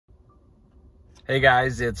Hey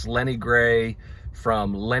guys, it's Lenny Gray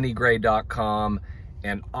from lennygray.com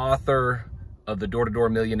and author of the Door-to-Door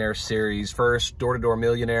Millionaire series. First, Door-to-Door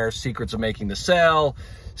Millionaire, Secrets of Making the Sale.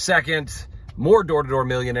 Second, more Door-to-Door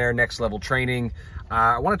Millionaire, Next Level Training.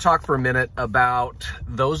 I want to talk for a minute about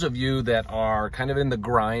those of you that are kind of in the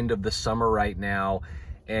grind of the summer right now,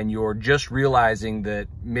 and you're just realizing that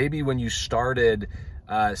maybe when you started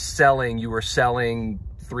selling, you were selling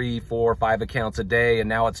 3, 4, 5 accounts a day, and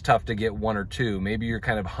now it's tough to get 1 or 2. Maybe you're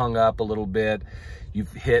kind of hung up a little bit.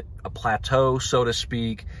 You've hit a plateau, so to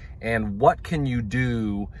speak. And what can you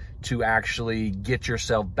do to actually get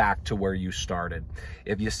yourself back to where you started?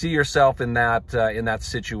 If you see yourself in that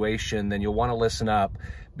situation, then you'll want to listen up,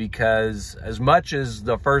 because as much as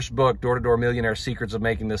the first book, Door-to-Door Millionaire, Secrets of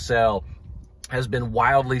Making the Sale, has been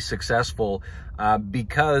wildly successful,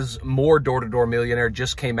 because more Door-to-Door Millionaire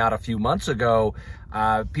just came out a few months ago,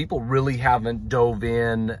 people really haven't dove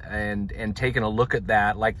in and taken a look at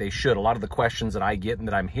that like they should. A lot of the questions that I get and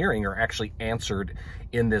that I'm hearing are actually answered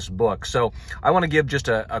in this book. So I want to give just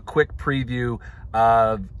a quick preview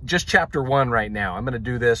of just chapter 1 right now. I'm going to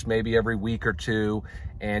do this maybe every week or 2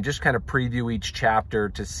 and just kind of preview each chapter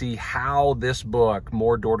to see how this book,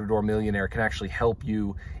 More Door-to-Door Millionaire, can actually help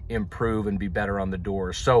you improve and be better on the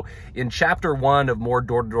doors. So in chapter 1 of More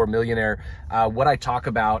Door-to-Door Millionaire, what I talk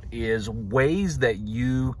about is ways that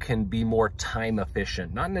you can be more time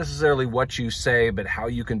efficient. Not necessarily what you say, but how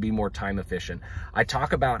you can be more time efficient. I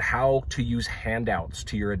talk about how to use handouts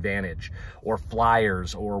to your advantage, or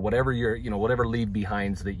flyers, or whatever whatever leave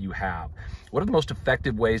behinds that you have. What are the most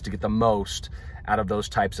effective ways to get the most out of those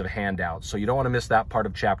types of handouts? So you don't want to miss that part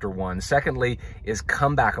of chapter 1. Secondly is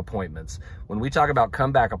comeback appointments. When we talk about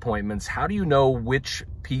comeback appointments, how do you know which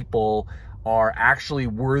people are actually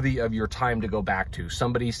worthy of your time to go back to?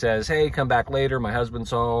 Somebody says, hey, come back later, my husband's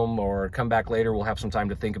home, or come back later, we'll have some time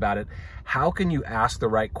to think about it. How can you ask the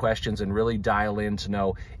right questions and really dial in to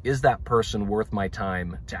know, is that person worth my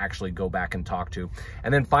time to actually go back and talk to?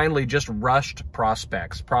 And then finally, just rushed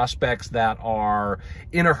prospects that are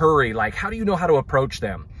in a hurry. Like, how do you know how to approach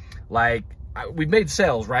them? Like, we've made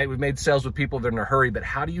sales, right? We've made sales with people that are in a hurry, but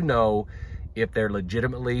how do you know if they're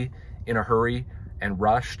legitimately in a hurry and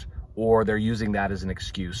rushed, or they're using that as an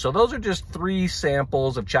excuse? So those are just 3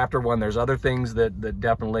 samples of chapter 1. There's other things that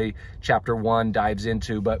definitely chapter 1 dives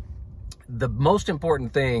into, but the most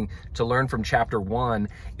important thing to learn from chapter 1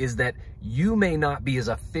 is that you may not be as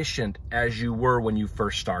efficient as you were when you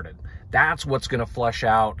first started. That's what's going to flush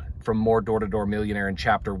out from More Door-to-Door Millionaire in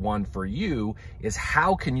chapter 1 for you, is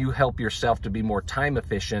how can you help yourself to be more time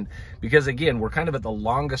efficient? Because again, we're kind of at the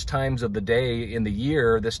longest times of the day in the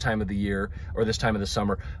year, this time of the year, or this time of the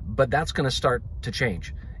summer, but that's going to start to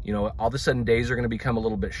change. All of a sudden days are going to become a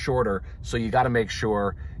little bit shorter, so you got to make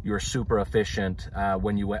sure you're super efficient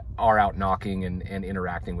when you are out knocking and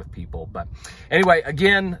interacting with people. But anyway,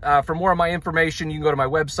 again, for more of my information, you can go to my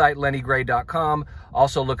website, lennygray.com.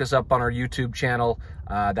 Also look us up on our YouTube channel.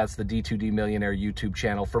 That's the D2D Millionaire YouTube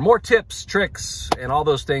channel for more tips, tricks, and all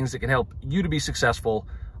those things that can help you to be successful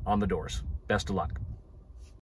on the doors. Best of luck.